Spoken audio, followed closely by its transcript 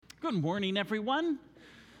Good morning, everyone.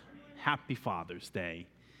 Happy Father's Day.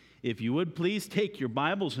 If you would please take your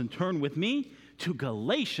Bibles and turn with me to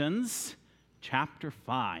Galatians chapter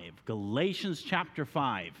 5. Galatians chapter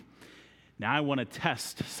 5. Now, I want to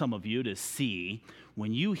test some of you to see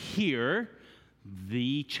when you hear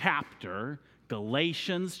the chapter,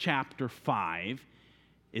 Galatians chapter 5,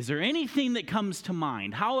 is there anything that comes to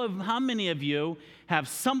mind? How many of you have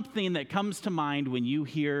something that comes to mind when you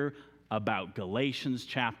hear about Galatians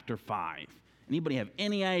chapter 5? Anybody have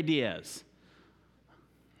any ideas?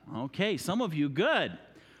 Okay, some of you, good.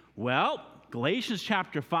 Well, Galatians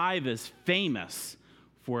chapter 5 is famous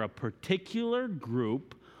for a particular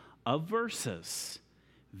group of verses.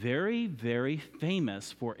 Very, very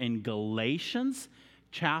famous for in Galatians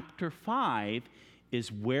chapter 5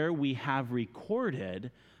 is where we have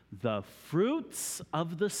recorded the fruits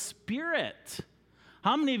of the Spirit.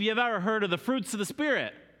 How many of you have ever heard of the fruits of the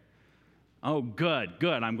Spirit? Oh, good.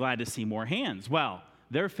 I'm glad to see more hands. Well,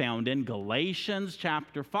 they're found in Galatians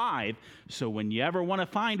chapter 5. So when you ever want to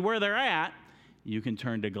find where they're at, you can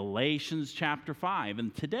turn to Galatians chapter 5.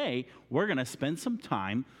 And today, we're going to spend some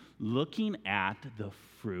time looking at the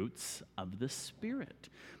fruits of the Spirit.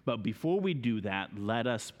 But before we do that, let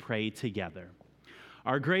us pray together.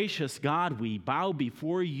 Our gracious God, we bow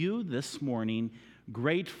before you this morning,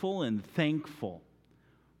 grateful and thankful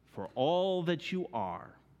for all that you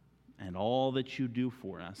are and all that you do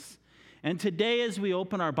for us. And today, as we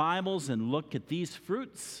open our Bibles and look at these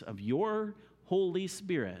fruits of your Holy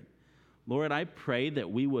Spirit, Lord, I pray that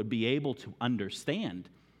we would be able to understand,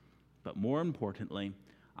 but more importantly,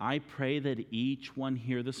 I pray that each one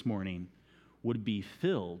here this morning would be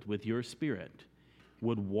filled with your Spirit,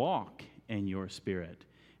 would walk in your Spirit,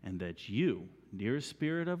 and that you, dear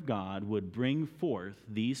Spirit of God, would bring forth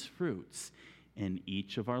these fruits in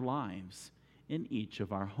each of our lives, in each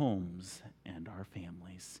of our homes and our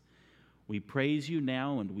families. We praise you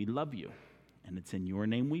now and we love you, and it's in your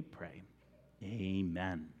name we pray.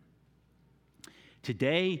 Amen.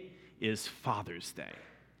 Today is Father's Day,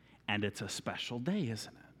 and it's a special day,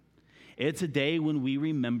 isn't it? It's a day when we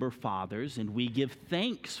remember fathers and we give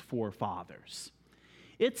thanks for fathers.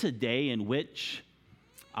 It's a day in which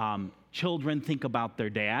children think about their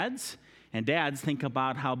dads, and dads think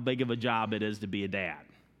about how big of a job it is to be a dad.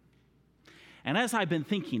 And as I've been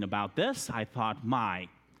thinking about this, I thought,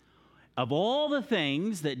 of all the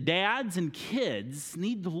things that dads and kids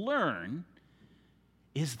need to learn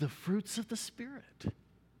is the fruits of the Spirit.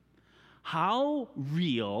 How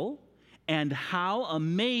real and how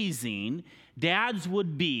amazing dads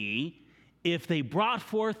would be if they brought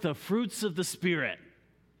forth the fruits of the Spirit.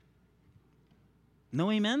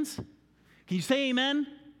 No amens? Can you say amen?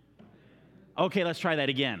 Okay, let's try that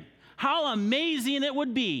again. How amazing it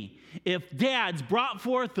would be if dads brought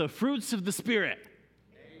forth the fruits of the Spirit.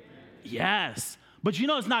 Amen. Yes, but you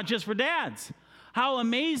know it's not just for dads. How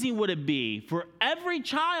amazing would it be for every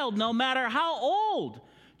child, no matter how old,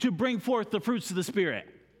 to bring forth the fruits of the Spirit?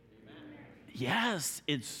 Amen. Yes,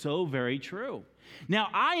 it's so very true. Now,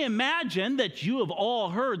 I imagine that you have all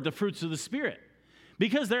heard the fruits of the Spirit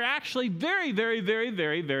because they're actually very, very, very,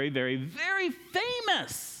 very, very, very, very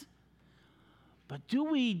famous. But do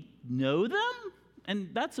we know them? And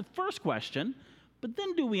that's the first question. But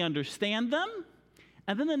then do we understand them?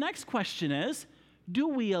 And then the next question is, do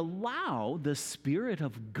we allow the Spirit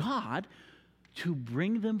of God to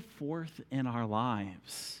bring them forth in our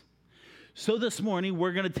lives? So this morning,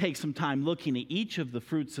 we're going to take some time looking at each of the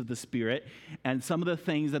fruits of the Spirit and some of the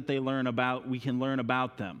things that we can learn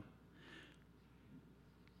about them.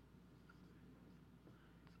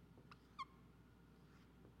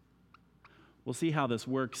 We'll see how this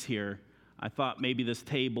works here. I thought maybe this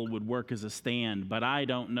table would work as a stand, but I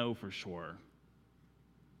don't know for sure.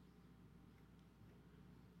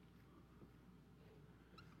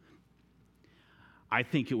 I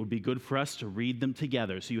think it would be good for us to read them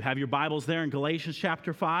together. So you have your Bibles there in Galatians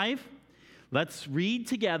chapter 5. Let's read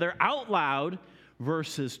together out loud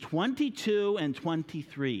verses 22 and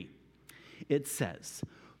 23. It says,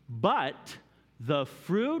 "But the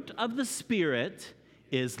fruit of the Spirit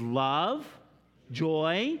is love,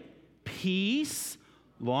 joy, peace,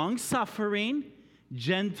 long-suffering,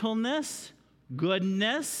 gentleness,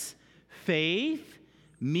 goodness, faith,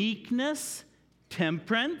 meekness,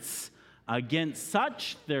 temperance. Against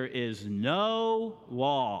such there is no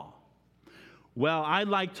law." Well, I'd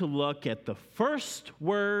like to look at the first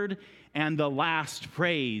word and the last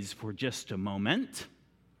phrase for just a moment.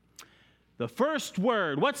 The first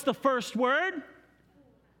word, what's the first word?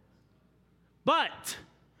 But.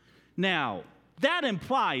 Now, that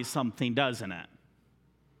implies something, doesn't it?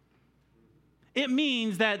 It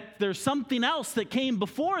means that there's something else that came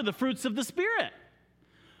before the fruits of the Spirit.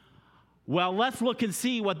 Well, let's look and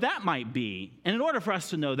see what that might be. And in order for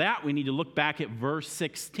us to know that, we need to look back at verse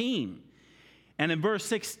 16. And in verse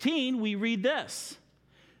 16, we read this.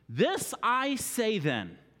 This I say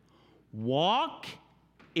then, walk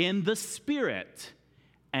in the Spirit,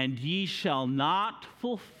 and ye shall not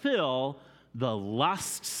fulfill the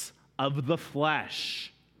lusts of the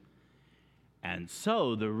flesh. And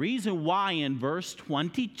so the reason why in verse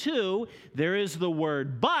 22 there is the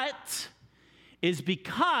word but is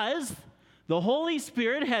because the Holy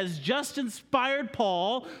Spirit has just inspired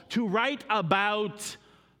Paul to write about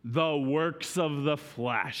the works of the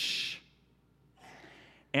flesh.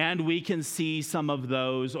 And we can see some of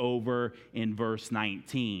those over in verse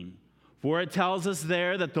 19. For it tells us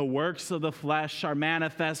there that the works of the flesh are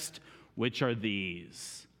manifest, which are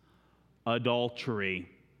these: adultery,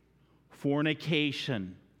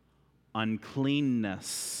 fornication,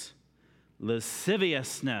 uncleanness,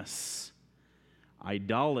 lasciviousness,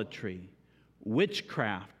 idolatry,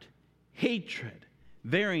 witchcraft, hatred,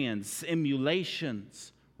 variance,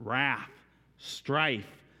 emulations, wrath,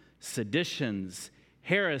 strife, seditions,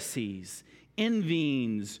 heresies,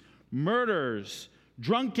 envyings, murders,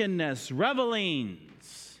 drunkenness,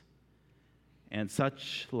 revelings, and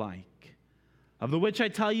such like. Of the which I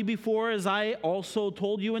tell you before, as I also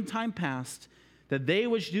told you in time past, that they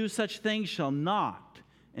which do such things shall not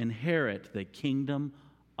inherit the kingdom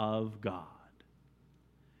of God.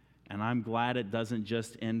 And I'm glad it doesn't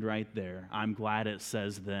just end right there. I'm glad it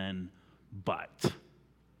says then, but.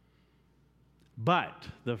 But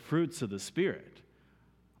the fruits of the Spirit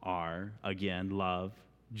are, again, love,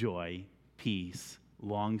 joy, peace,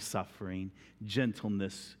 long-suffering,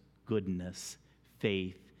 gentleness, goodness,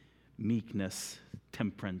 faith, meekness,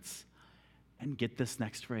 temperance. And get this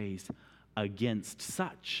next phrase, against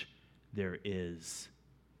such there is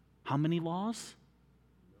how many laws?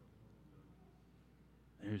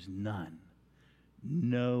 There's none.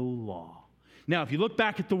 No law. Now, if you look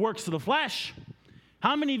back at the works of the flesh,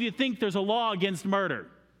 how many of you think there's a law against murder?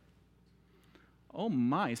 Oh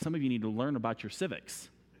my, some of you need to learn about your civics.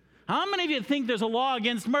 How many of you think there's a law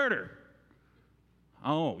against murder?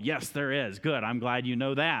 Oh, yes, there is. Good. I'm glad you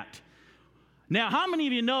know that. Now, how many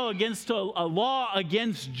of you know against a law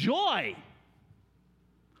against joy?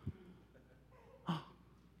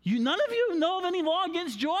 None of you know of any law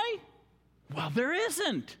against joy? Well, there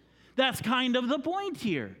isn't. That's kind of the point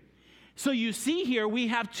here. So you see here, we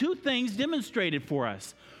have two things demonstrated for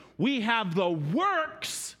us. We have the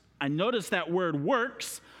works, and notice that word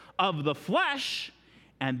works, of the flesh,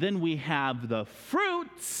 and then we have the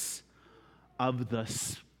fruits of the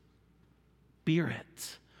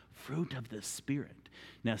Spirit. Fruit of the Spirit.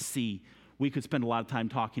 Now see, we could spend a lot of time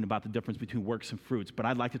talking about the difference between works and fruits, but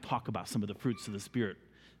I'd like to talk about some of the fruits of the Spirit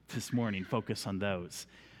this morning, focus on those.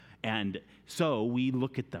 And so we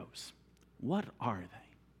look at those. What are they?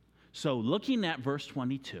 So looking at verse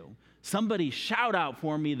 22, somebody shout out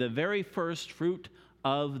for me the very first fruit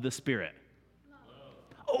of the Spirit.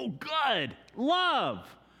 Love. Oh, good. Love.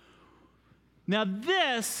 Now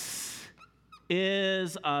this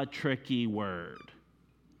is a tricky word.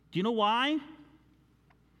 Do you know why?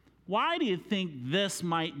 Why do you think this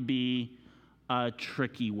might be a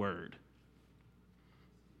tricky word?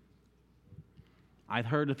 I've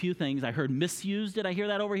heard a few things. I heard misused. Did I hear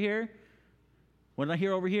that over here? What did I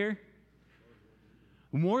hear over here?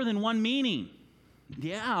 More than one meaning.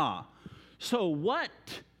 Yeah. So what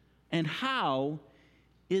and how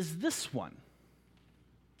is this one?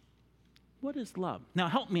 What is love? Now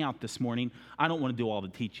help me out this morning. I don't want to do all the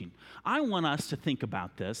teaching. I want us to think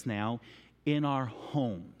about this now in our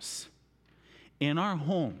homes. In our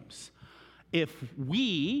homes. If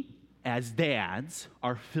we, as dads,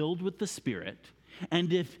 are filled with the Spirit,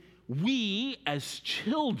 and if we, as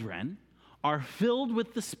children, are filled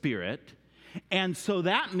with the Spirit, and so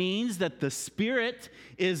that means that the Spirit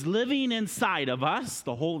is living inside of us,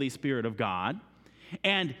 the Holy Spirit of God,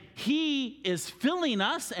 and He is filling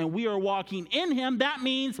us and we are walking in Him, that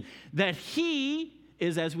means that He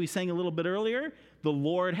is, as we sang a little bit earlier, the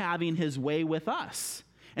Lord having His way with us.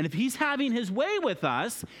 And if He's having His way with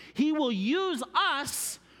us, He will use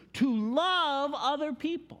us to love other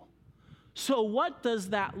people. So what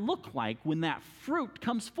does that look like when that fruit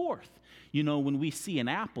comes forth? You know, when we see an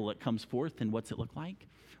apple, it comes forth, and what's it look like?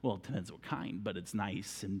 Well, it depends what kind, but it's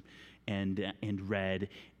nice and red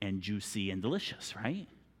and juicy and delicious, right?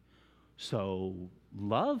 So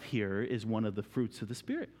love here is one of the fruits of the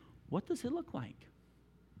Spirit. What does it look like?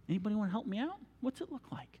 Anybody want to help me out? What's it look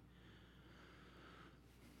like?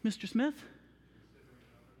 Mr. Smith?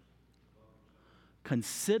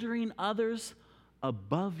 Considering others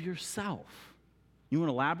above yourself. You want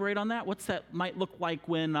to elaborate on that? What's that might look like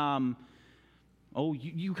when,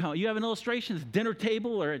 you have an illustration, it's dinner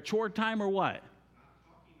table or at chore time or what?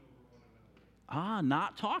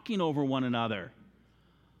 Not talking over one another.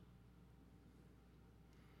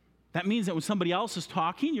 That means that when somebody else is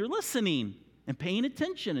talking, you're listening and paying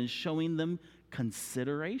attention and showing them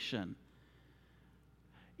consideration.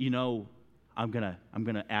 You know, I'm gonna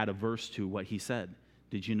add a verse to what he said.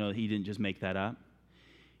 Did you know he didn't just make that up?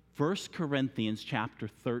 1 Corinthians chapter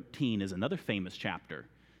 13 is another famous chapter.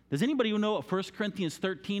 Does anybody know what 1 Corinthians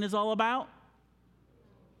 13 is all about?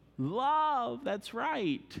 Love, that's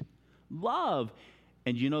right. Love.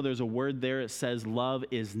 And you know there's a word there that says love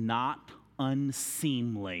is not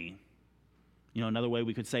unseemly. You know another way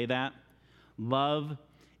we could say that? Love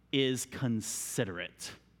is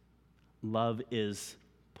considerate. Love is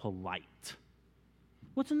polite.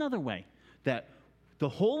 What's another way? That the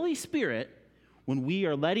Holy Spirit, when we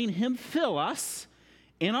are letting him fill us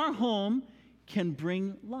in our home, can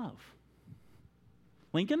bring love.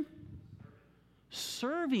 Lincoln?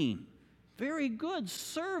 Serving. Very good.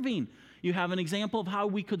 Serving. You have an example of how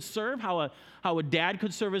we could serve, how a dad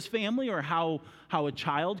could serve his family, or how a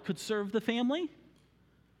child could serve the family? Well,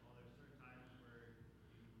 there's certain times where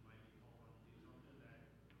you might be called on to do something that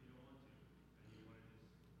you don't want to, and you want to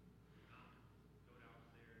just not go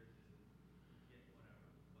downstairs and get whatever.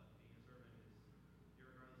 But being a servant is,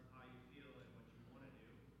 regardless of how you feel and what you want to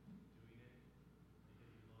do, doing it because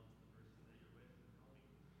you love the person that you're with and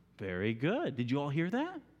helping. Very good. Did you all hear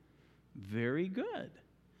that? Very good.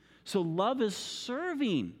 So love is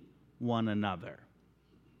serving one another.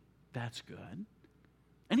 That's good.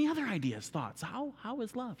 Any other ideas, thoughts? How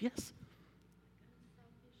is love? Yes?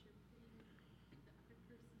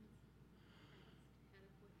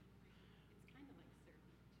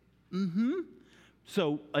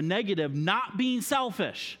 So a negative, not being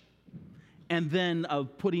selfish, and then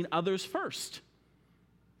of putting others first.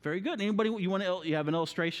 Very good. Anybody, you have an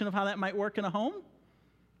illustration of how that might work in a home? There's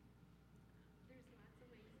lots of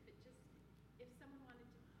ways, but just if someone wanted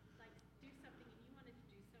to do something and you wanted to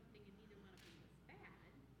do something and neither one of them was bad,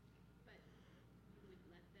 but you would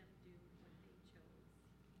let them do what they chose.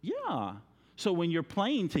 Yeah. So when you're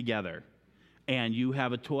playing together and you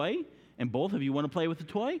have a toy and both of you want to play with the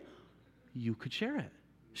toy, you could share it.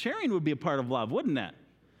 Sharing would be a part of love, wouldn't it?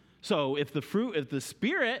 So if the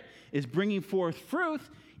Spirit is bringing forth fruit,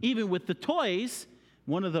 even with the toys,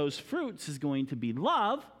 one of those fruits is going to be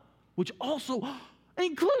love, which also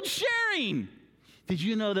includes sharing. Did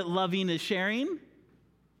you know that loving is sharing?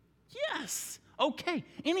 Yes. Okay.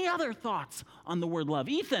 Any other thoughts on the word love?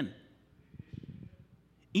 Ethan?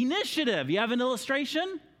 Initiative. You have an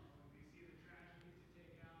illustration?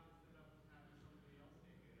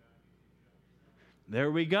 There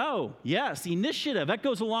we go. Yes, initiative. That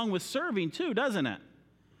goes along with serving too, doesn't it?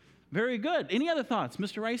 Very good. Any other thoughts,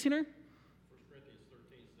 Mr. Reisinger? 1 Corinthians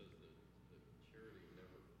 13 says that charity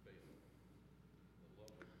never fails. The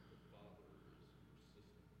love of the Father is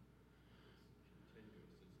persistent. It's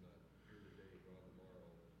continuous. It's not here today, gone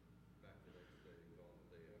tomorrow, back the next day, gone the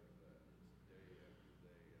day after that. It's day after day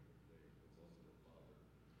after day. The love of the Father is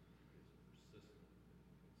persistent and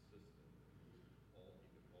consistent. All he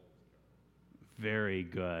can always count on. Very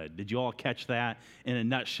good. Did you all catch that in a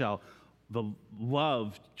nutshell? The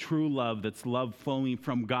love, true love, that's love flowing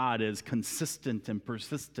from God is consistent and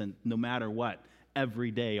persistent no matter what,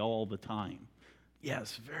 every day, all the time.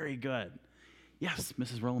 Yes, very good. Yes,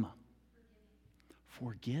 Mrs. Roma.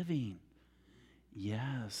 Forgiving.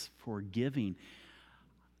 Yes, forgiving.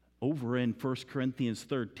 Over in 1 Corinthians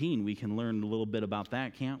 13, we can learn a little bit about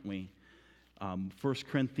that, can't we? 1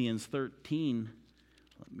 Corinthians 13,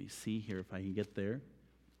 let me see here if I can get there.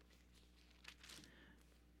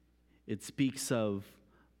 It speaks of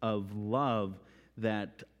love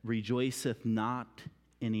that rejoiceth not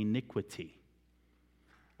in iniquity.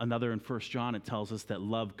 Another in 1 John, it tells us that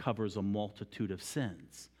love covers a multitude of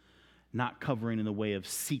sins. Not covering in the way of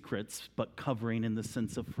secrets, but covering in the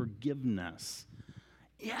sense of forgiveness.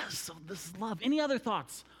 Yes, so this is love. Any other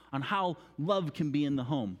thoughts on how love can be in the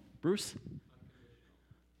home? Bruce?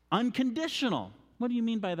 Unconditional. What do you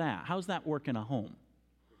mean by that? How's that work in a home?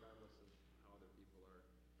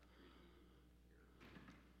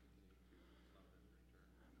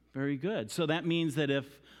 Very good. So that means that if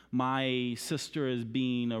my sister is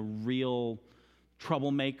being a real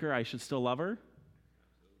troublemaker, I should still love her?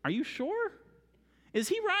 Are you sure? Is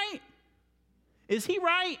he right? Is he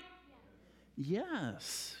right?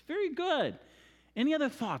 Yes. Very good. Any other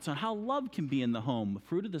thoughts on how love can be in the home? The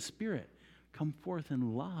fruit of the Spirit come forth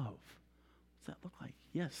in love. What does that look like?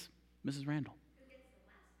 Yes, Mrs. Randall.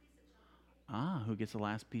 Who gets the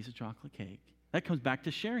last piece of chocolate cake? That comes back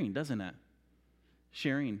to sharing, doesn't it?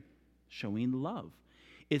 Sharing, showing love.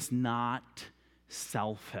 It's not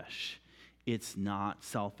selfish. It's not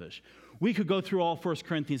selfish. We could go through all 1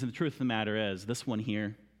 Corinthians, and the truth of the matter is, this one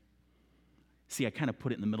here, see, I kind of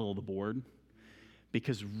put it in the middle of the board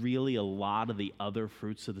because really a lot of the other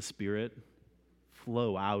fruits of the Spirit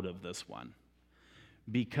flow out of this one.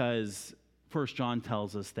 Because 1 John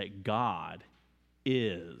tells us that God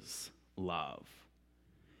is love.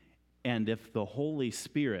 And if the Holy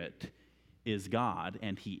Spirit is God,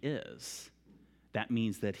 and He is, that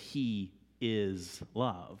means that He is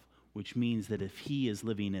love, which means that if He is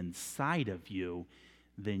living inside of you,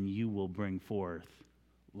 then you will bring forth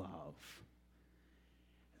love.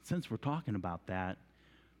 Since we're talking about that,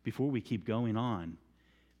 before we keep going on,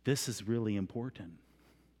 this is really important.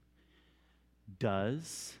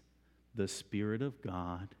 Does the Spirit of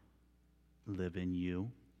God live in you?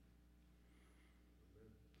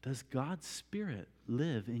 Does God's Spirit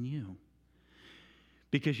live in you?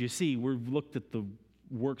 Because you see, we've looked at the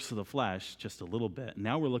works of the flesh just a little bit.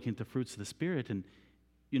 Now we're looking at the fruits of the Spirit. And,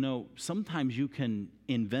 sometimes you can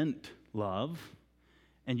invent love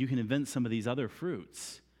and you can invent some of these other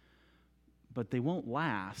fruits, but they won't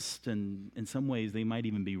last. And in some ways, they might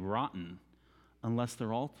even be rotten unless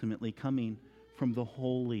they're ultimately coming from the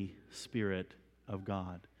Holy Spirit of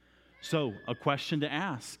God. So, a question to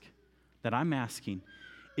ask that I'm asking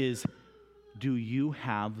is, do you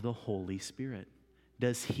have the Holy Spirit?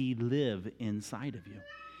 Does He live inside of you?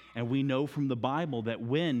 And we know from the Bible that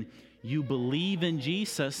when you believe in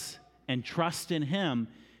Jesus and trust in Him,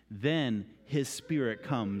 then His Spirit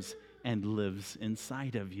comes and lives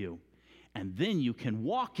inside of you. And then you can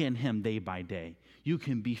walk in Him day by day. You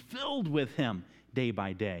can be filled with Him day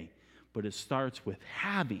by day. But it starts with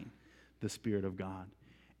having the Spirit of God.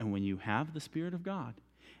 And when you have the Spirit of God,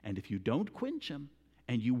 and if you don't quench Him,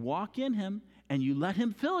 and you walk in Him, and you let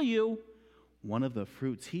Him fill you, one of the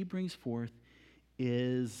fruits He brings forth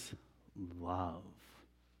is love.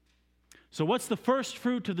 So what's the first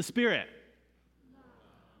fruit of the Spirit?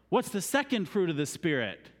 What's the second fruit of the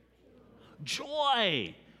Spirit?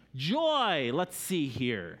 Joy. Joy. Let's see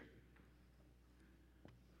here.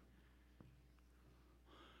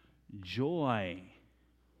 Joy.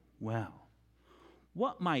 Well,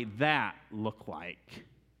 what might that look like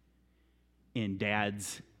in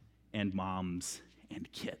dads and moms and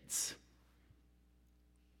kids?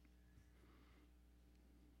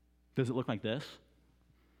 Does it look like this?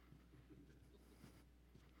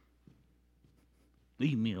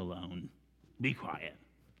 Leave me alone. Be quiet.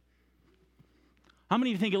 How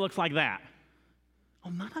many of you think it looks like that? Oh,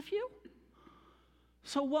 none of you?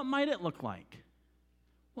 So what might it look like?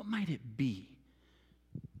 What might it be?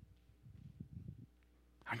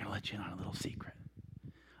 I'm going to let you in on a little secret.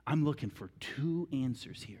 I'm looking for two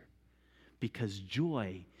answers here because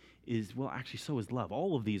joy is, well, actually, so is love.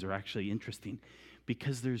 All of these are actually interesting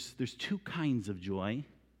because there's two kinds of joy.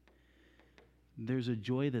 There's a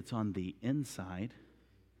joy that's on the inside,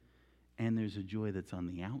 and there's a joy that's on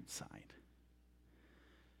the outside.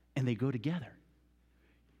 And they go together.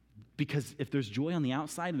 Because if there's joy on the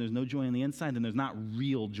outside and there's no joy on the inside, then there's not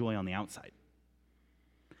real joy on the outside.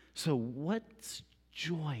 So what's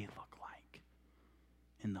joy look like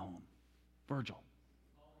in the home? Virgil.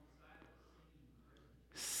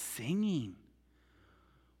 Singing.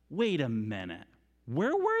 Wait a minute.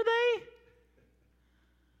 Where were they?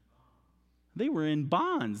 They were in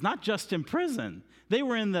bonds, not just in prison. They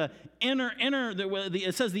were in the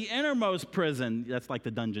it says the innermost prison. That's like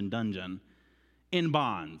the dungeon, in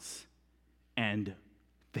bonds. And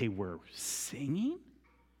they were singing?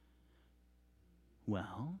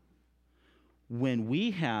 Well, when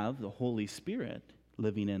we have the Holy Spirit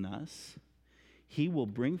living in us, He will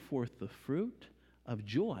bring forth the fruit of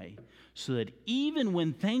joy so that even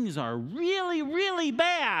when things are really, really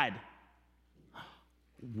bad,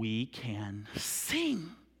 we can sing.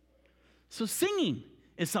 So singing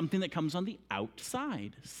is something that comes on the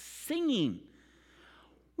outside. Singing.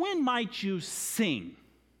 When might you sing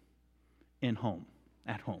at home?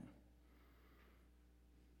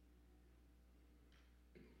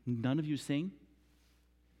 None of you sing?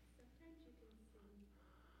 Sometimes you can sing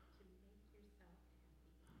to make yourself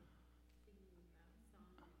happy. Singing about a song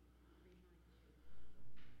that reminds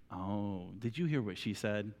you. Oh, did you hear what she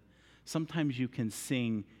said? Sometimes you can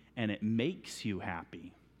sing and it makes you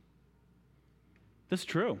happy. That's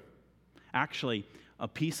true. Actually, a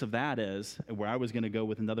piece of that is where I was going to go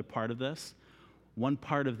with another part of this. One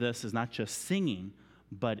part of this is not just singing,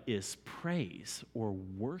 but is praise or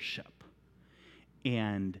worship.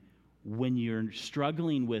 And when you're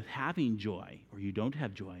struggling with having joy or you don't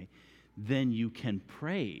have joy, then you can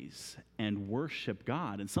praise and worship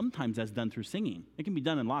God. And sometimes that's done through singing. It can be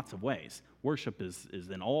done in lots of ways. Worship is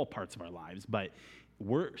in all parts of our lives, but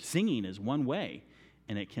singing is one way,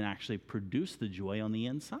 and it can actually produce the joy on the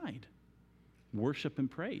inside. Worship and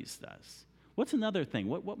praise does. What's another thing?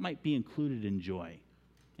 What might be included in joy?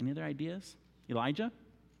 Any other ideas? Elijah?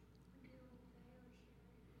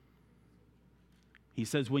 He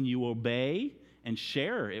says when you obey and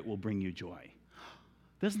share, it will bring you joy.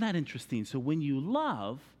 Isn't that interesting? So when you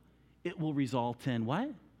love, it will result in what?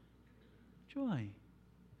 Joy.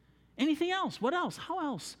 Anything else? What else? How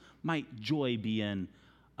else might joy be in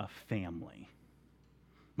a family?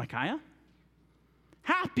 Micaiah?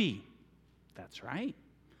 Happy. That's right.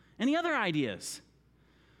 Any other ideas?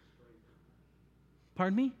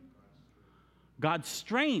 Pardon me? God's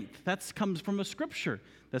strength. That comes from a scripture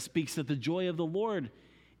that speaks that the joy of the Lord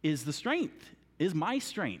is the strength, is my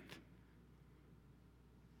strength.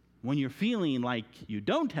 When you're feeling like you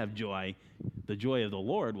don't have joy, the joy of the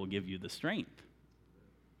Lord will give you the strength.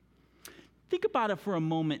 Think about it for a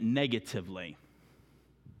moment negatively.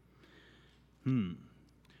 Do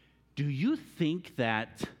you think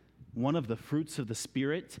that one of the fruits of the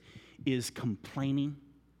Spirit is complaining?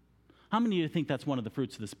 How many of you think that's one of the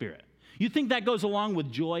fruits of the Spirit? You think that goes along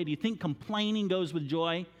with joy? Do you think complaining goes with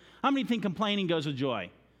joy? How many think complaining goes with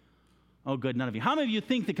joy? Oh, good, none of you. How many of you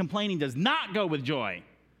think that complaining does not go with joy?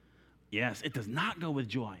 Yes, it does not go with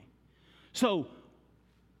joy. So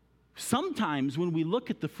sometimes when we look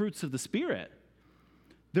at the fruits of the Spirit,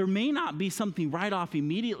 there may not be something right off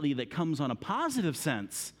immediately that comes on a positive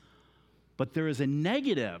sense, but there is a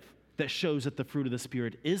negative that shows that the fruit of the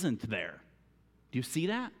Spirit isn't there. Do you see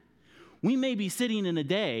that? We may be sitting in a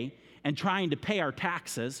day and trying to pay our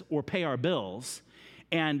taxes or pay our bills,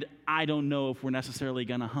 and I don't know if we're necessarily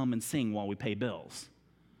going to hum and sing while we pay bills.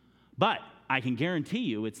 But I can guarantee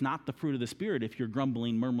you it's not the fruit of the Spirit if you're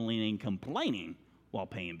grumbling, murmuring, and complaining while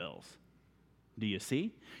paying bills. Do you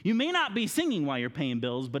see? You may not be singing while you're paying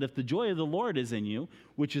bills, but if the joy of the Lord is in you,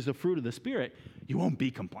 which is a fruit of the Spirit, you won't be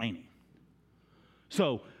complaining.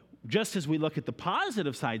 So just as we look at the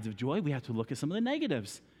positive sides of joy, we have to look at some of the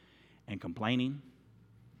negatives. And complaining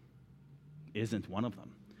isn't one of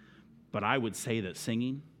them. But I would say that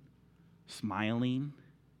singing, smiling,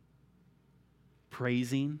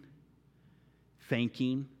 praising,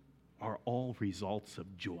 thanking are all results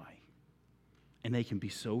of joy. And they can be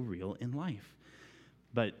so real in life.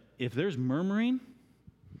 But if there's murmuring,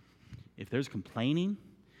 if there's complaining,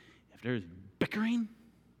 if there's bickering,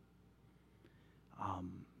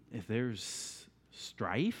 if there's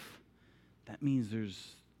strife, that means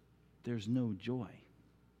there's no joy,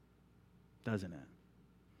 doesn't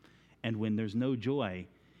it? And when there's no joy,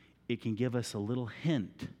 it can give us a little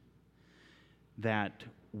hint that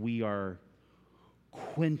we are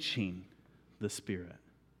quenching the Spirit.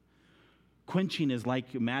 Quenching is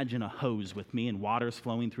like, imagine a hose with me and water's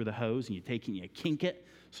flowing through the hose and you take it and you kink it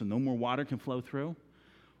so no more water can flow through.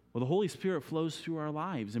 Well, the Holy Spirit flows through our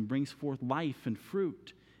lives and brings forth life and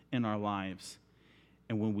fruit in our lives.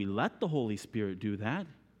 And when we let the Holy Spirit do that,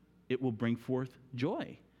 it will bring forth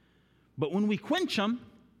joy. But when we quench them,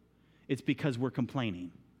 it's because we're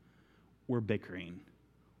complaining, we're bickering,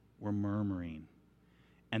 we're murmuring.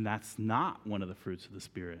 And that's not one of the fruits of the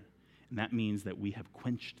Spirit. And that means that we have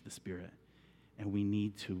quenched the Spirit. And we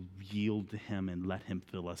need to yield to Him and let Him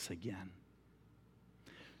fill us again.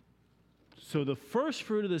 So the first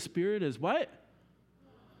fruit of the Spirit is what?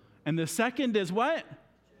 And the second is what?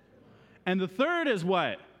 And the third is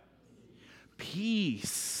what?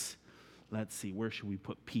 Peace. Let's see, where should we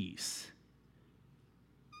put peace?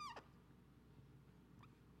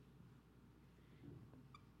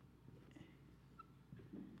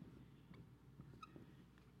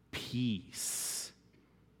 Peace.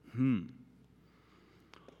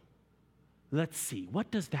 Let's see,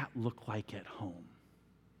 what does that look like at home?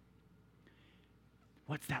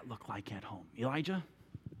 What's that look like at home? Elijah?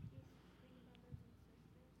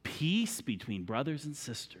 Peace between brothers and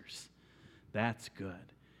sisters. That's good.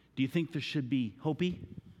 Do you think there should be, Hopi?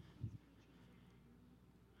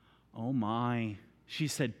 Oh my. She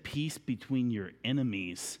said peace between your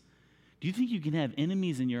enemies. Do you think you can have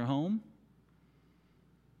enemies in your home?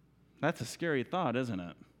 That's a scary thought, isn't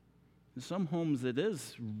it? In some homes it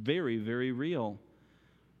is very, very real.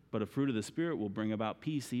 But a fruit of the Spirit will bring about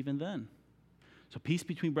peace even then. So peace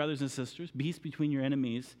between brothers and sisters, peace between your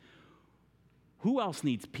enemies. Who else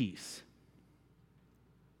needs peace?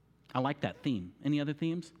 I like that theme. Any other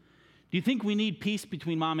themes? Do you think we need peace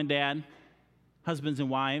between mom and dad, husbands and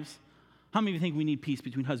wives? How many of you think we need peace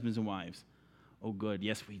between husbands and wives? Oh, good.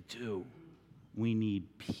 Yes, we do. We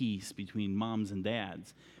need peace between moms and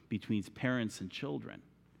dads, between parents and children.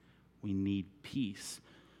 We need peace.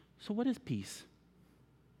 So what is peace?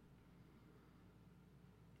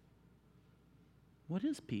 What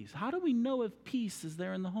is peace? How do we know if peace is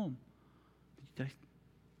there in the home?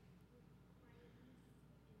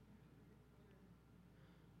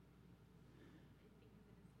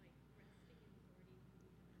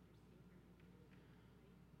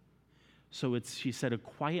 So she said, a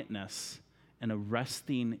quietness and a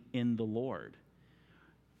resting in the Lord.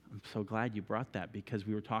 I'm so glad you brought that, because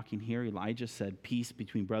we were talking here. Elijah said peace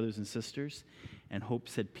between brothers and sisters, and Hope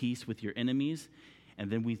said peace with your enemies. And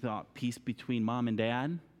then we thought peace between mom and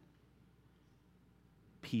dad.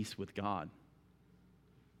 Peace with God.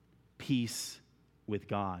 Peace with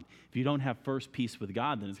God. If you don't have first peace with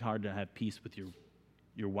God, then it's hard to have peace with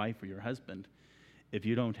your wife or your husband. If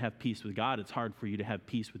you don't have peace with God, it's hard for you to have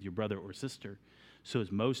peace with your brother or sister. So it's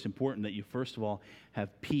most important that you, first of all,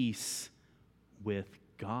 have peace with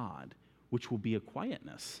God, which will be a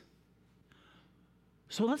quietness.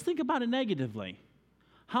 So let's think about it negatively.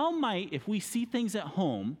 How might, if we see things at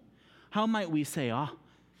home, how might we say,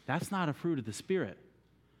 that's not a fruit of the Spirit?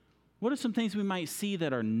 What are some things we might see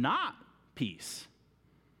that are not peace?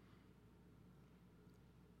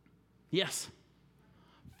 Yes.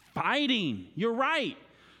 Fighting. You're right.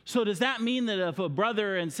 So does that mean that if a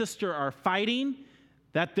brother and sister are fighting,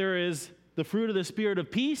 that there is the fruit of the Spirit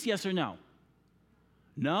of peace? Yes or no?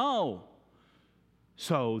 No.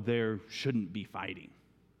 So there shouldn't be fighting.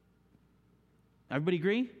 Everybody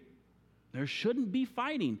agree? There shouldn't be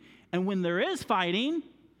fighting. And when there is fighting,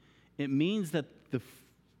 it means that the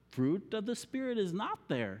fruit of the Spirit is not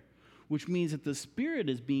there, which means that the Spirit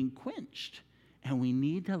is being quenched. And we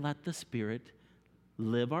need to let the Spirit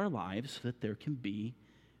live our lives so that there can be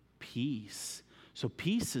peace. So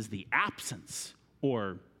peace is the absence,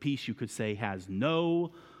 or peace you could say has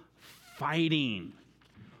no fighting.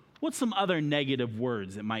 What's some other negative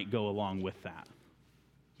words that might go along with that?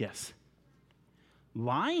 Yes.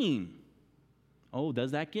 Lying. Oh,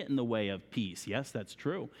 does that get in the way of peace? Yes, that's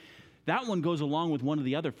true. That one goes along with one of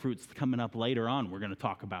the other fruits coming up later on we're going to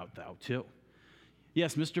talk about, though, too.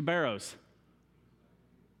 Yes, Mr. Barrows.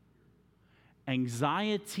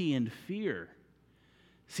 Anxiety and fear.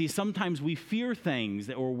 See, sometimes we fear things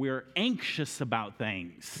or we're anxious about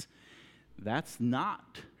things. That's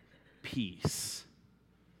not peace.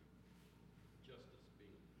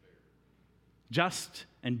 Just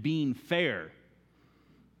and being fair.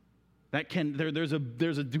 That can there's a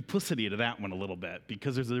duplicity to that one a little bit,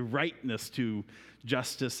 because there's a rightness to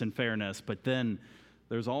justice and fairness, but then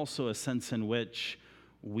there's also a sense in which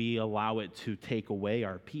we allow it to take away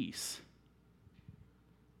our peace.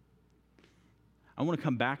 I want to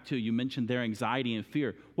come back to, you mentioned their anxiety and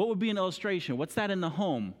fear. What would be an illustration? What's that in the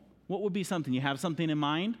home? What would be something? You have something in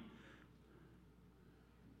mind?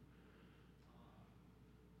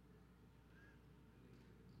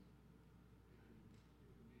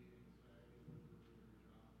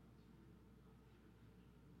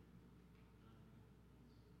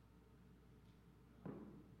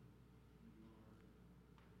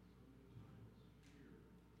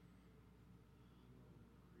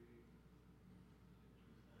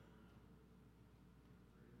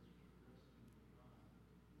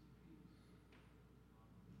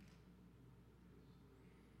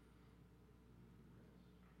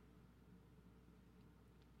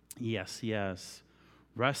 Yes.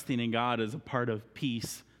 Resting in God is a part of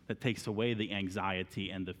peace that takes away the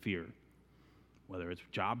anxiety and the fear. Whether it's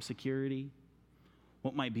job security,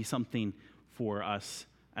 what might be something for us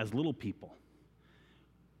as little people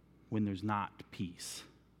when there's not peace?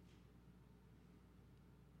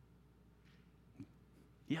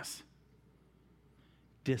 Yes.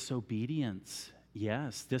 Disobedience.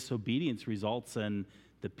 Yes, disobedience results in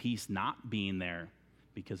the peace not being there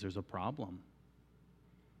because there's a problem.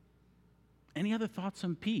 Any other thoughts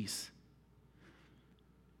on peace?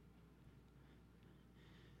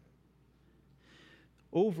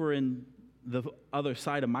 Over in the other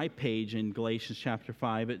side of my page in Galatians chapter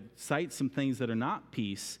 5, it cites some things that are not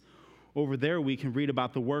peace. Over there, we can read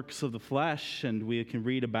about the works of the flesh, and we can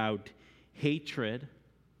read about hatred,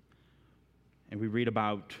 and we read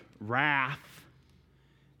about wrath,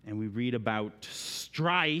 and we read about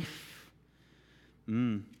strife.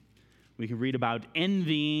 We can read about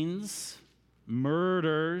envyings,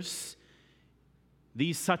 murders.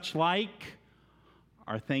 These such like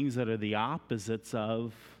are things that are the opposites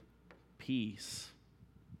of peace.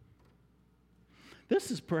 This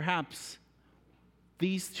is perhaps,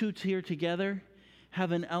 these two here together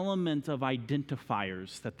have an element of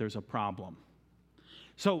identifiers that there's a problem.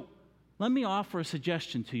 So let me offer a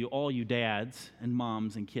suggestion to you, all you dads and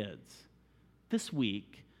moms and kids. This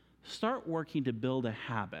week, start working to build a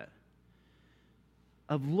habit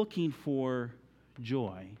of looking for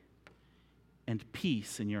joy and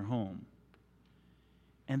peace in your home.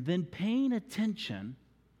 And then paying attention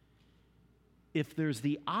if there's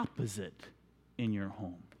the opposite in your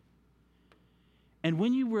home. And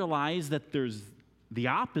when you realize that there's the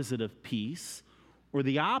opposite of peace or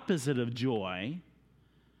the opposite of joy,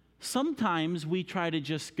 sometimes we try to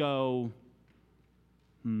just go,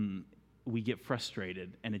 we get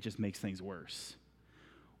frustrated and it just makes things worse.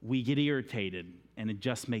 We get irritated and it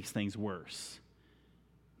just makes things worse.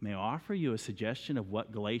 May I offer you a suggestion of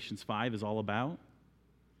what Galatians 5 is all about?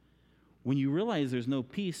 When you realize there's no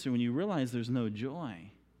peace or when you realize there's no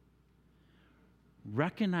joy,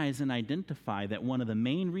 recognize and identify that one of the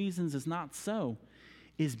main reasons is not so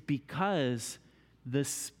is because the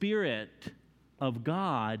Spirit of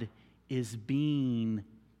God is being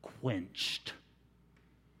quenched.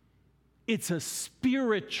 It's a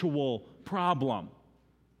spiritual problem.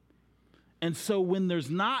 And so when there's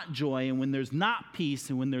not joy and when there's not peace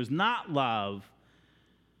and when there's not love,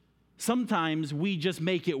 sometimes we just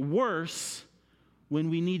make it worse when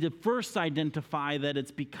we need to first identify that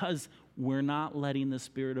it's because we're not letting the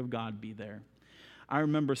Spirit of God be there. I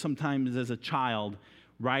remember sometimes as a child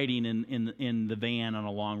riding in the van on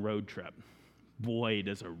a long road trip. Boy,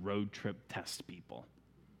 does a road trip test people.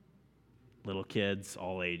 Little kids,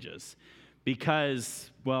 all ages. Because,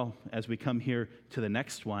 well, as we come here to the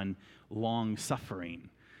next one, long suffering.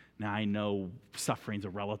 Now, I know suffering's a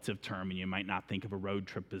relative term, and you might not think of a road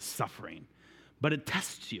trip as suffering. But it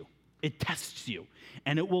tests you. It tests you.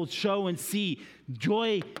 And it will show and see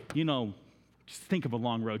joy, just think of a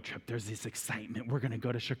long road trip. There's this excitement. We're going to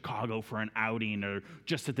go to Chicago for an outing or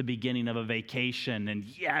just at the beginning of a vacation. And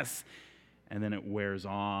yes. And then it wears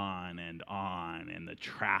on, and the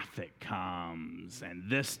traffic comes, and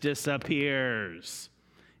this disappears.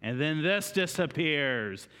 And then this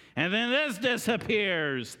disappears. And then this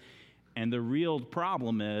disappears. And the real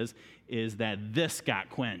problem is that this got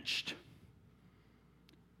quenched.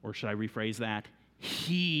 Or should I rephrase that?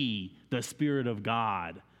 He, the Spirit of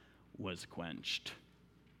God, was quenched.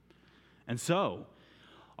 And so,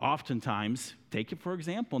 oftentimes, take it for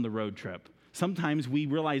example in the road trip. Sometimes we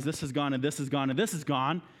realize this is gone and this is gone and this is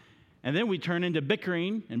gone, and then we turn into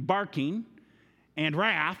bickering and barking and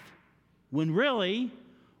wrath when really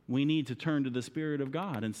we need to turn to the Spirit of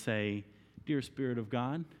God and say, "Dear Spirit of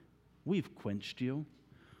God, we've quenched you.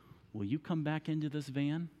 Will you come back into this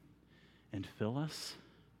van and fill us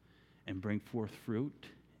and bring forth fruit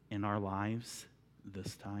in our lives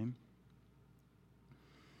this time?"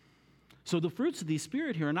 So the fruits of the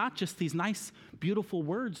Spirit here are not just these nice, beautiful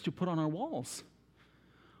words to put on our walls.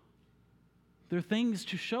 They're things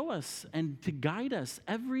to show us and to guide us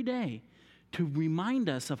every day, to remind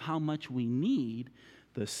us of how much we need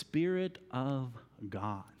the Spirit of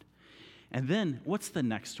God. And then, what's the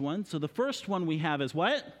next one? So the first one we have is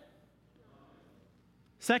what?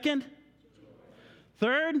 Second?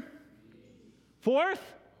 Third?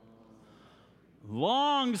 Fourth?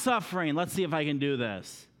 Long suffering. Let's see if I can do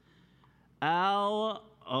this.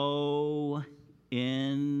 L-O-N-G.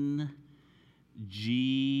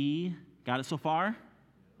 Got it so far?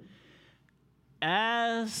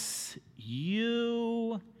 S-U-F.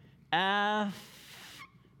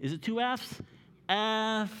 Is it two F's?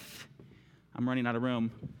 F. I'm running out of room.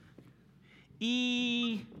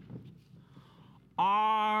 E-R-I-N-G.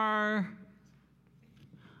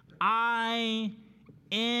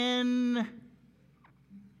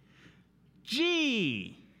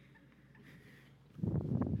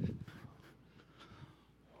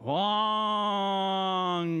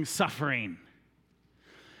 Long suffering.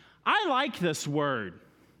 I like this word.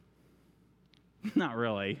 Not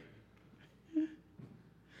really.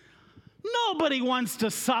 Nobody wants to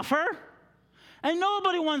suffer. And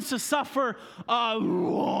nobody wants to suffer a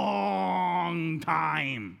long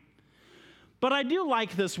time. But I do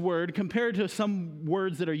like this word compared to some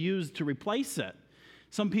words that are used to replace it.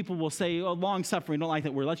 Some people will say, "Oh, long suffering, don't like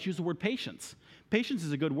that word. Let's use the word patience." Patience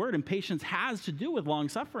is a good word, and patience has to do with long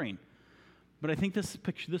suffering. But I think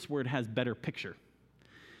this word has better picture.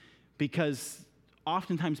 Because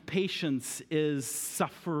oftentimes patience is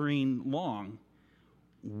suffering long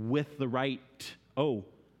with the right,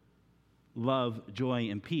 love, joy,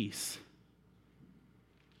 and peace.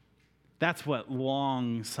 That's what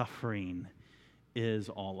long suffering is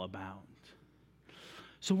all about.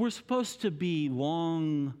 So we're supposed to be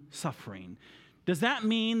long suffering. Does that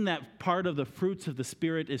mean that part of the fruits of the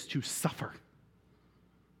Spirit is to suffer?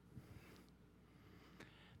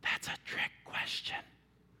 That's a trick question.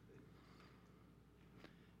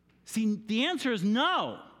 See, the answer is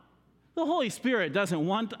no. The Holy Spirit doesn't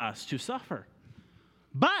want us to suffer.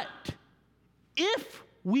 But if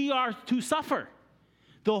we are to suffer,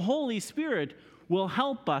 the Holy Spirit will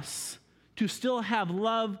help us to still have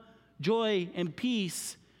love, joy, and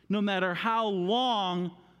peace no matter how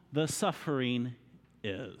long the suffering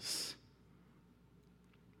is.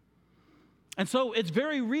 And so it's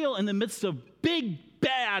very real in the midst of big,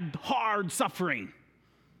 bad, hard suffering.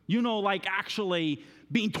 You know, like actually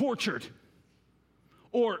being tortured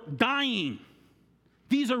or dying.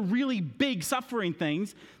 These are really big suffering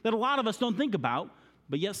things that a lot of us don't think about,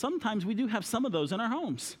 but yet sometimes we do have some of those in our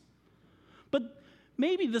homes. But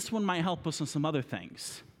maybe this one might help us on some other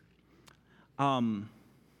things. How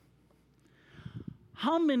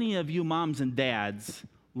many of you moms and dads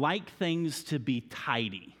like things to be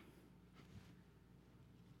tidy?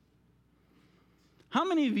 How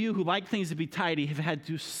many of you who like things to be tidy have had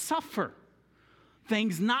to suffer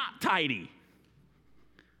things not tidy?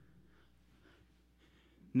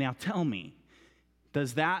 Now tell me,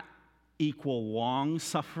 does that equal long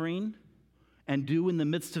suffering? And do in the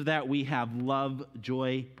midst of that we have love,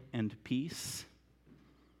 joy, and peace?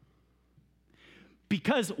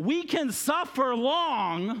 Because we can suffer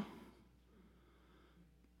long,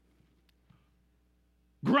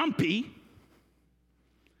 grumpy,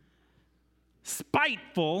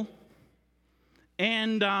 spiteful,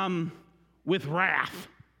 and with wrath.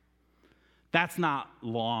 That's not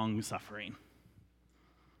long suffering.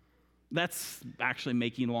 That's actually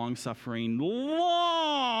making long suffering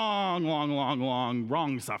long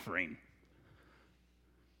wrong suffering.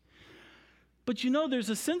 But you know, there's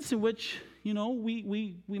a sense in which, you know,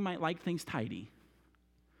 we might like things tidy.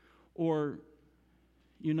 Or,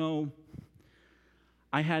 you know,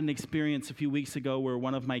 I had an experience a few weeks ago where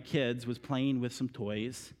one of my kids was playing with some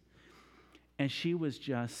toys, and she was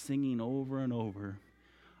just singing over and over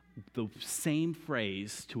the same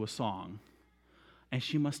phrase to a song. And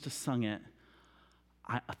she must have sung it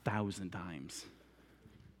 1,000 times.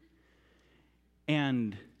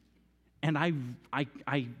 And I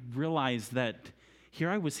realized that here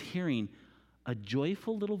I was hearing a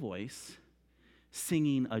joyful little voice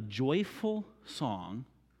singing a joyful song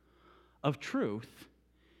of truth,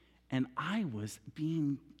 and I was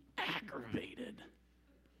being aggravated.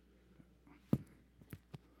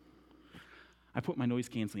 I put my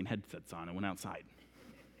noise-canceling headsets on and went outside.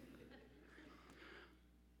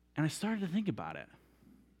 And I started to think about it.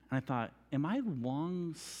 And I thought, am I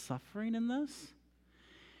long suffering in this?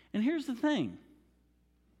 And here's the thing.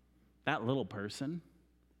 That little person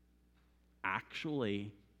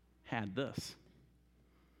actually had this.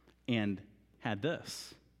 And had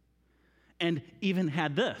this. And even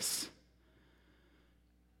had this.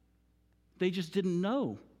 They just didn't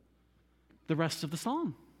know the rest of the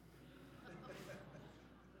song.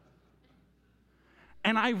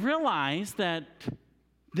 And I realized that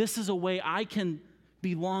this is a way I can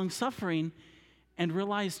be long-suffering and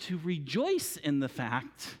realize to rejoice in the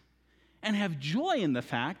fact and have joy in the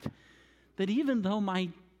fact that even though my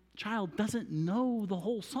child doesn't know the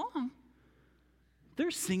whole song, they're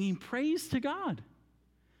singing praise to God.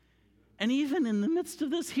 And even in the midst of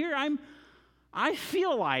this here, I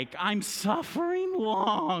feel like I'm suffering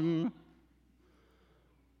long.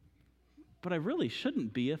 But I really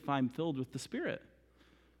shouldn't be if I'm filled with the Spirit,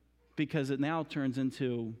 because it now turns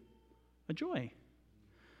into a joy.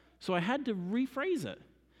 So I had to rephrase it.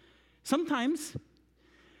 Sometimes,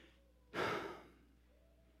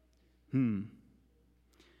 you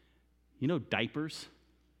know, diapers,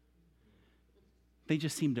 they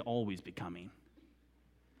just seem to always be coming.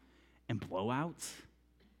 And blowouts,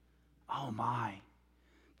 oh my,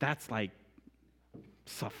 that's like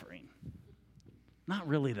suffering. Not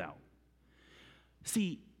really though.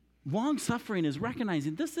 See, long suffering is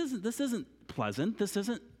recognizing this isn't pleasant, this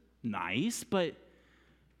isn't nice, but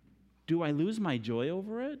do I lose my joy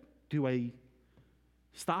over it? Do I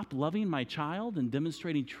stop loving my child and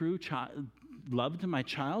demonstrating true love to my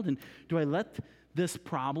child? And do I let this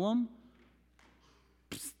problem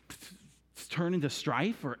turn into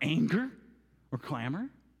strife or anger or clamor?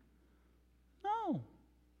 No.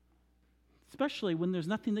 Especially when there's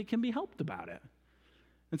nothing that can be helped about it.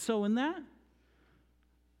 And so in that,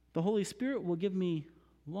 the Holy Spirit will give me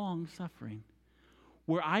long suffering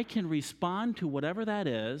where I can respond to whatever that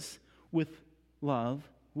is with love,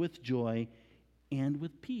 with joy, and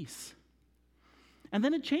with peace. And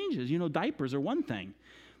then it changes. You know, diapers are one thing.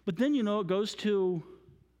 But then, you know, it goes to,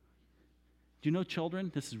 do you know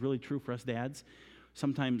children? This is really true for us dads.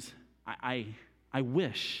 Sometimes I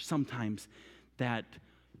wish sometimes that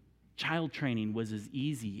child training was as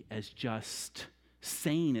easy as just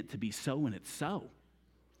saying it to be so and it's so.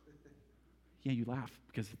 Yeah, you laugh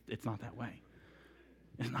because it's not that way.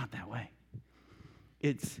 It's not that way.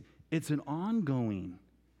 It's an ongoing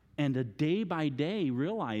and a day-by-day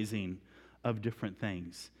realizing of different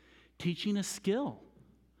things. Teaching a skill.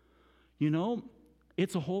 You know,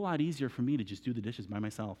 it's a whole lot easier for me to just do the dishes by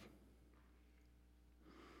myself.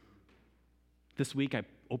 This week, I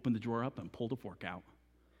opened the drawer up and pulled a fork out,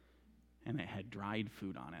 and it had dried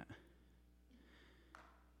food on it.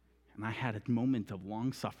 And I had a moment of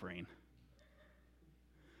long suffering.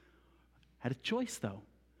 I had a choice, though,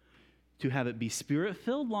 to have it be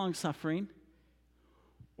spirit-filled long suffering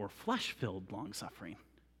or flesh-filled long suffering.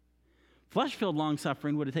 Flesh-filled long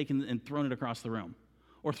suffering would have taken and thrown it across the room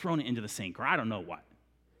or thrown it into the sink or I don't know what.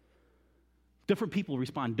 Different people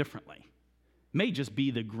respond differently. May just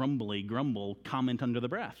be the grumbly grumble comment under the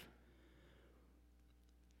breath.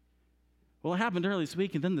 Well, it happened early this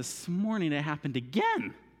week, and then this morning it happened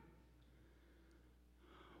again.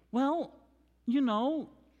 Well, you know,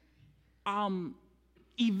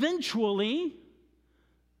 eventually,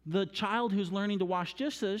 the child who's learning to wash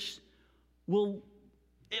dishes will,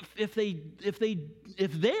 if they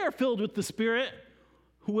are filled with the Spirit,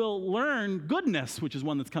 will learn goodness, which is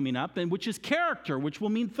one that's coming up, and which is character, which will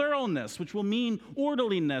mean thoroughness, which will mean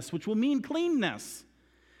orderliness, which will mean cleanness.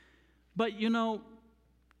 But, you know,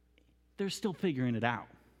 they're still figuring it out.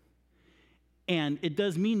 And it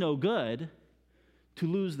does me no good to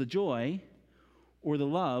lose the joy or the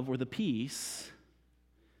love or the peace,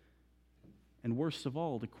 and worst of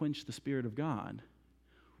all, to quench the Spirit of God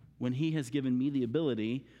when He has given me the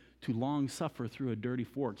ability to long suffer through a dirty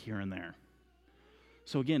fork here and there.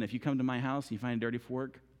 So again, if you come to my house and you find a dirty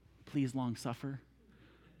fork, please long suffer.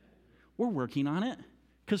 We're working on it.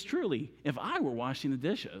 Because truly, if I were washing the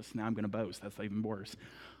dishes, now I'm going to boast, that's even worse,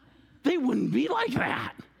 they wouldn't be like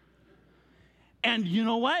that. And you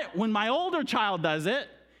know what? When my older child does it,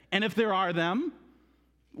 and if there are them,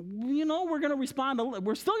 you know, we're going to respond.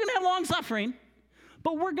 We're still going to have long suffering,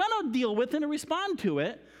 but we're going to deal with it and respond to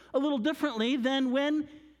it a little differently than when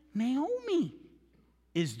Naomi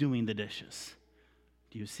is doing the dishes.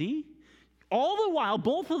 Do you see? All the while,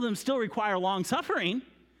 both of them still require long suffering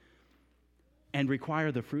and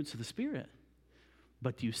require the fruits of the Spirit.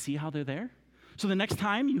 But do you see how they're there? So the next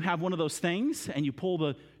time you have one of those things and you pull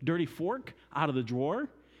the dirty fork out of the drawer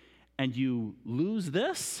and you lose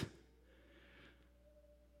this,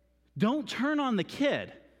 don't turn on the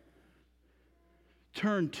kid.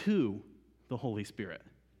 Turn to the Holy Spirit.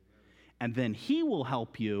 And then He will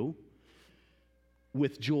help you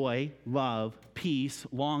with joy, love, peace,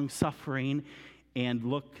 long suffering, and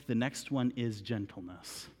look, the next one is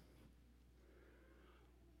gentleness.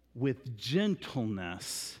 With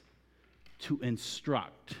gentleness to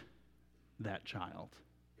instruct that child.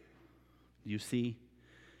 Do you see?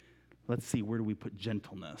 Let's see, where do we put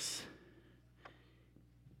gentleness?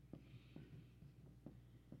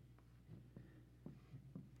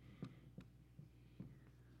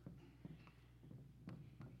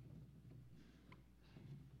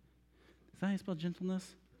 Is that how you spell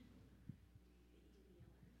gentleness?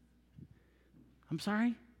 I'm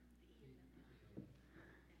sorry?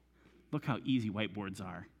 Look how easy whiteboards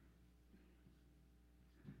are.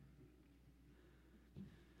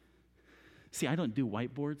 See, I don't do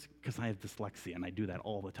whiteboards because I have dyslexia, and I do that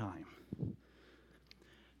all the time.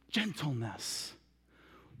 Gentleness.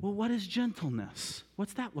 Well, what is gentleness?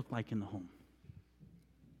 What's that look like in the home?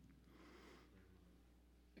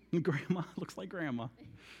 Grandma looks like grandma.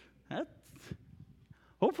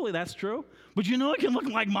 Hopefully that's true. But you know, it can look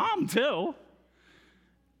like mom, too.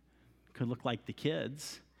 Could look like the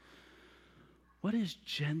kids. What is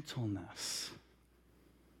gentleness?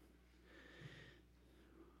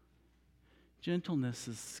 Gentleness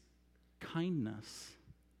is kindness.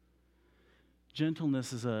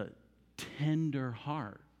 Gentleness is a tender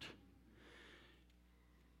heart.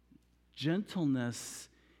 Gentleness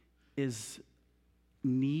is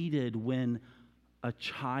needed when a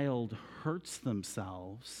child hurts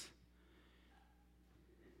themselves,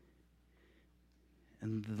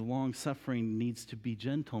 and the long suffering needs to be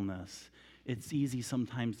gentleness. It's easy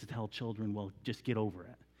sometimes to tell children, well, just get over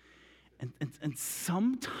it. And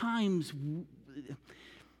sometimes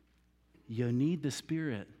you need the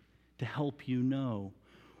Spirit to help you know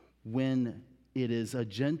when it is a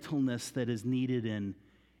gentleness that is needed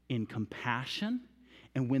in compassion,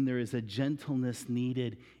 and when there is a gentleness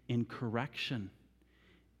needed in correction,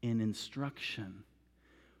 in instruction.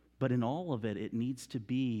 But in all of it, it needs to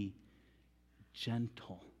be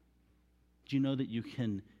gentle. Do you know that you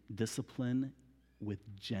can discipline with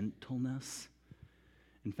gentleness?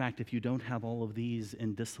 In fact, if you don't have all of these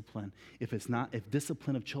in discipline, if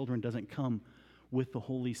discipline of children doesn't come with the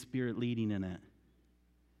Holy Spirit leading in it,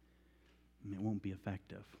 it won't be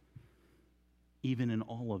effective. Even in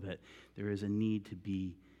all of it, there is a need to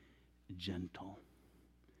be gentle.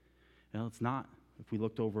 Now, it's not, if we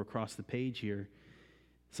looked over across the page here,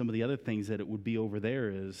 some of the other things that it would be over there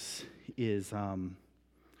is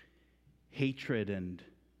hatred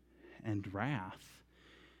and wrath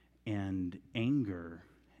and anger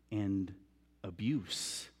and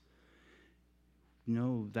abuse.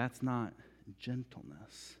 No, that's not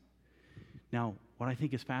gentleness. Now, what I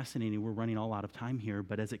think is fascinating, we're running all out of time here,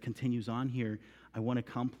 but as it continues on here, I want to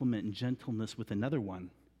complement gentleness with another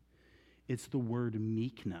one. It's the word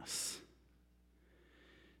meekness.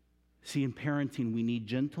 See, in parenting, we need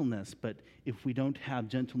gentleness, but if we don't have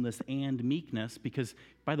gentleness and meekness, because,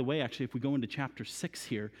 by the way, actually, if we go into chapter 6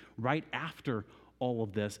 here, right after all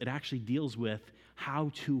of this, it actually deals with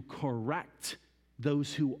how to correct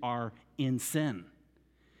those who are in sin.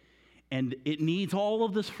 And it needs all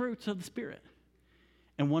of the fruits of the Spirit.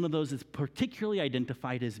 And one of those is particularly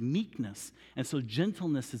identified as meekness. And so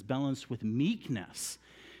gentleness is balanced with meekness.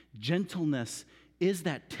 Gentleness is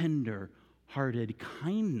that tender-hearted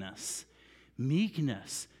kindness.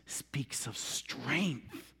 Meekness speaks of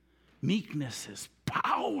strength. Meekness is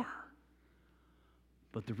power.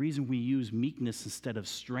 But the reason we use meekness instead of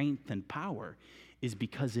strength and power is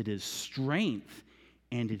because it is strength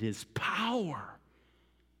and it is power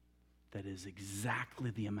that is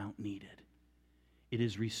exactly the amount needed. It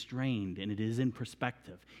is restrained and it is in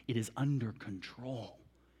perspective. It is under control.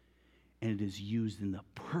 And it is used in the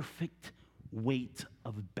perfect weight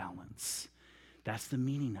of balance. That's the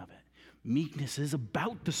meaning of it. Meekness is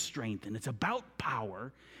about the strength and it's about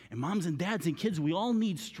power. And moms and dads and kids, we all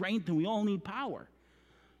need strength and we all need power.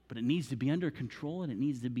 But it needs to be under control and it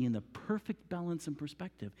needs to be in the perfect balance and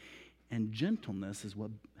perspective. And gentleness is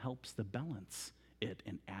what helps to balance it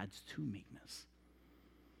and adds to meekness.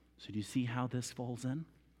 So do you see how this falls in?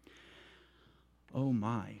 Oh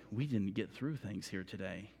my, we didn't get through things here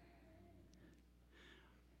today.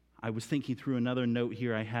 I was thinking through another note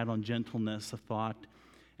here I had on gentleness, a thought,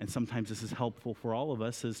 and sometimes this is helpful for all of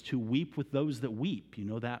us, is to weep with those that weep. You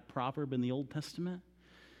know that proverb in the Old Testament?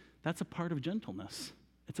 That's a part of gentleness.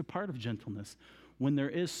 It's a part of gentleness. When there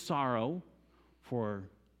is sorrow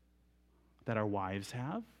that our wives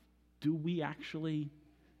have, do we actually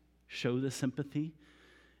show the sympathy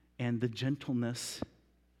and the gentleness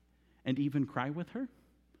and even cry with her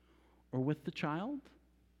or with the child?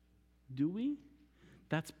 Do we?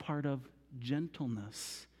 That's part of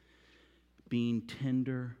gentleness, being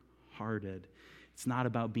tender-hearted. It's not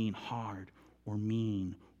about being hard or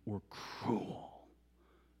mean or cruel.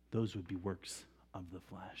 Those would be works of the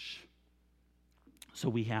flesh. So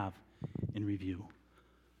we have, in review,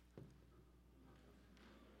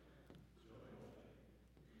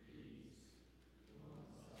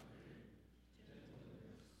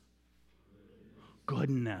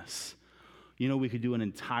 goodness. You know, we could do an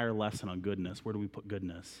entire lesson on goodness. Where do we put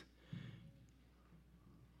goodness?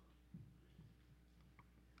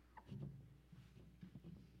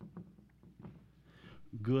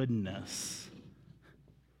 Goodness.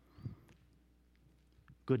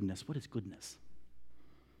 Goodness. What is goodness?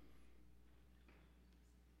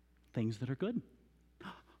 Things that are good.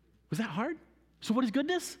 Was that hard? So what is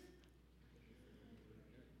goodness?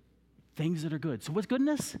 Things that are good. So what's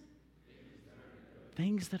goodness?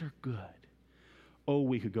 Things that are good. Oh,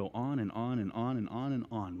 we could go on and on and on and on and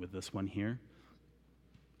on with this one here.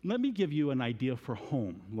 Let me give you an idea for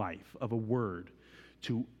home life of a word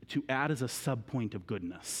to add as a subpoint of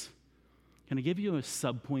goodness. Can I give you a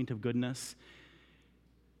subpoint of goodness?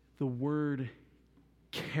 The word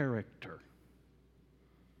character.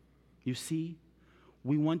 You see,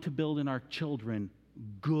 we want to build in our children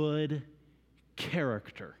good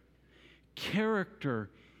character. Character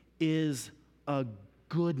is a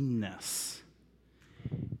goodness.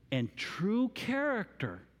 And true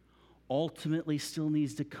character ultimately still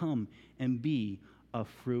needs to come and be a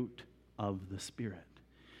fruit of the Spirit.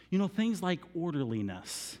 You know, things like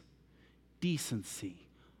orderliness, decency,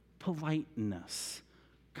 politeness,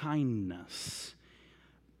 kindness,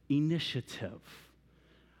 initiative,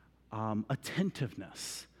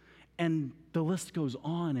 attentiveness, and the list goes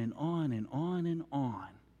on and on and on and on.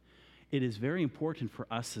 It is very important for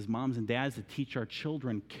us as moms and dads to teach our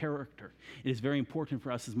children character. It is very important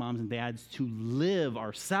for us as moms and dads to live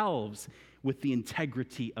ourselves with the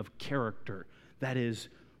integrity of character, that is,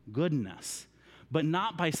 goodness, but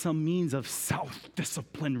not by some means of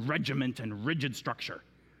self-discipline, regiment, and rigid structure.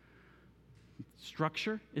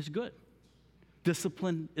 Structure is good.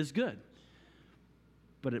 Discipline is good.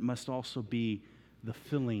 But it must also be the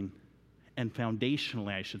filling, and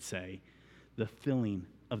foundationally, I should say, the filling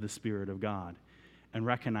of the Spirit of God, and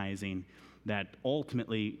recognizing that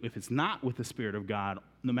ultimately, if it's not with the Spirit of God,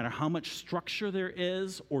 no matter how much structure there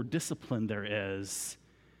is or discipline there is,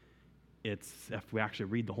 if we actually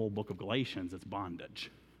read the whole book of Galatians, it's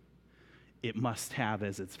bondage. It must have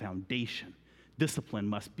as its foundation. Discipline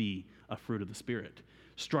must be a fruit of the Spirit.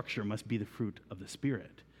 Structure must be the fruit of the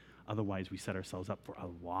Spirit. Otherwise, we set ourselves up for a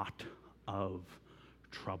lot of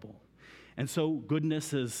trouble. And so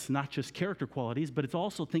goodness is not just character qualities, but it's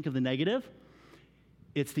also, think of the negative.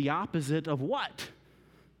 It's the opposite of what?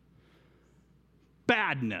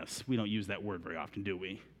 Badness. We don't use that word very often, do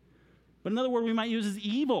we? But another word we might use is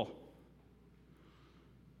evil.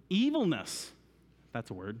 Evilness. That's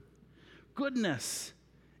a word. Goodness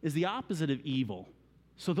is the opposite of evil.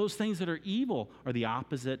 So those things that are evil are the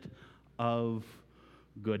opposite of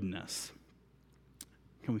goodness.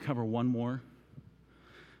 Can we cover one more?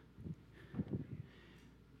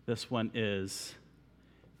 This one is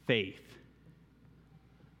faith.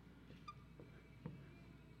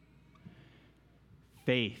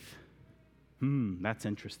 Faith. That's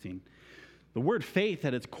interesting. The word faith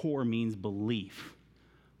at its core means belief,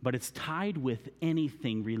 but it's tied with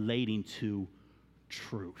anything relating to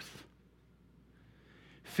truth.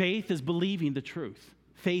 Faith is believing the truth.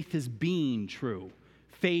 Faith is being true.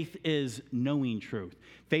 Faith is knowing truth.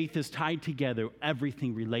 Faith is tied together,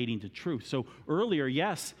 everything relating to truth. So earlier,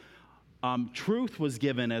 yes, truth was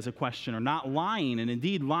given as a question, or not lying, and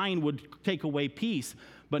indeed lying would take away peace,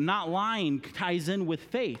 but not lying ties in with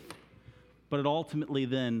faith. But it ultimately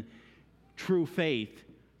then, true faith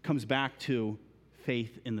comes back to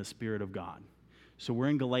faith in the Spirit of God. So we're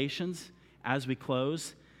in Galatians. As we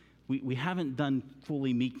close, we haven't done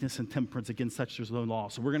fully meekness and temperance against such there's no law.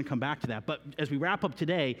 So we're going to come back to that. But as we wrap up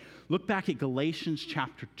today, look back at Galatians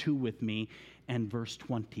chapter 2 with me and verse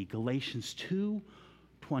 20. Galatians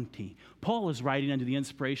 2:20. Paul is writing under the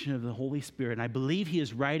inspiration of the Holy Spirit, and I believe he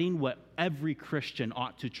is writing what every Christian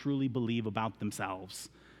ought to truly believe about themselves.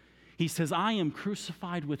 He says, I am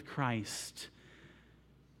crucified with Christ,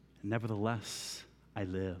 and nevertheless I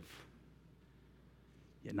live.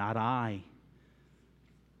 Yet not I,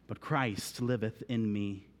 but Christ liveth in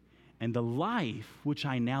me. And the life which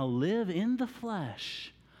I now live in the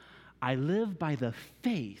flesh, I live by the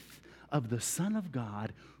faith of the Son of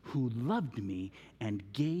God, who loved me and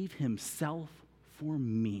gave himself for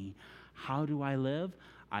me. How do I live?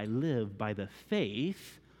 I live by the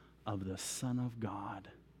faith of the Son of God.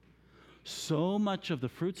 So much of the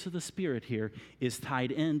fruits of the Spirit here is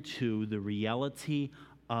tied into the reality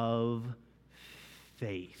of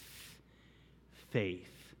faith. Faith.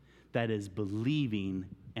 That is believing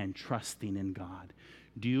and trusting in God.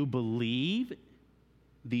 Do you believe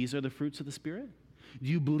these are the fruits of the Spirit? Do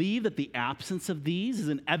you believe that the absence of these is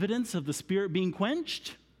an evidence of the Spirit being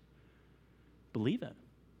quenched? Believe it.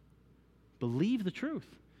 Believe the truth.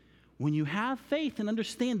 When you have faith and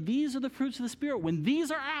understand these are the fruits of the Spirit, when these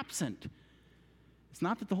are absent, it's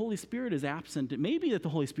not that the Holy Spirit is absent. It may be that the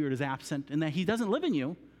Holy Spirit is absent and that he doesn't live in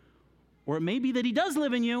you, or it may be that he does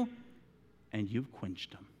live in you and you've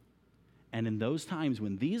quenched him. And in those times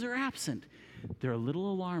when these are absent, there are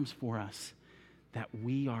little alarms for us that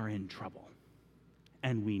we are in trouble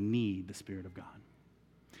and we need the Spirit of God.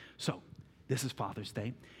 So, this is Father's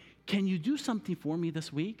Day. Can you do something for me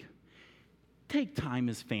this week? Take time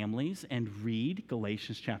as families and read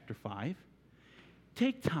Galatians chapter 5.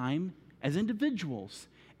 Take time as individuals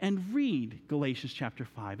and read Galatians chapter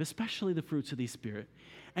 5, especially the fruits of the Spirit.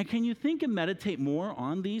 And can you think and meditate more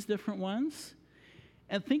on these different ones?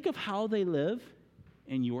 And think of how they live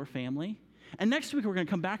in your family. And next week we're going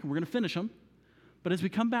to come back and we're going to finish them. But as we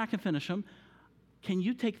come back and finish them, can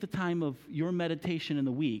you take the time of your meditation in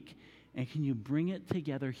the week and can you bring it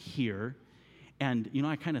together here? And,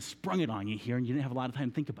 I kind of sprung it on you here and you didn't have a lot of time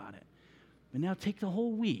to think about it. But now take the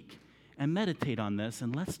whole week and meditate on this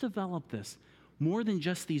and let's develop this more than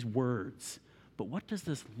just these words. But what does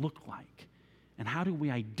this look like? And how do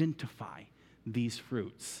we identify these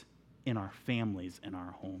fruits in our families and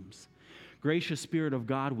our homes? Gracious Spirit of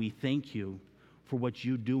God, we thank you for what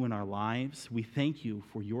you do in our lives. We thank you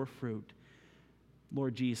for your fruit.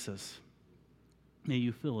 Lord Jesus, may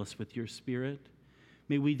you fill us with your Spirit.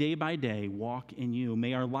 May we day by day walk in you.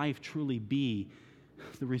 May our life truly be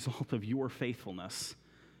the result of your faithfulness,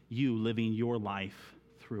 you living your life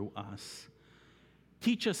through us.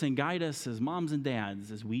 Teach us and guide us as moms and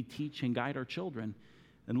dads as we teach and guide our children.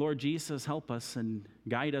 And Lord Jesus, help us and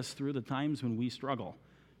guide us through the times when we struggle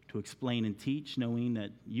to explain and teach, knowing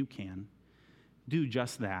that you can. Do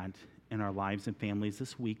just that in our lives and families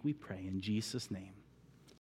this week, we pray in Jesus' name.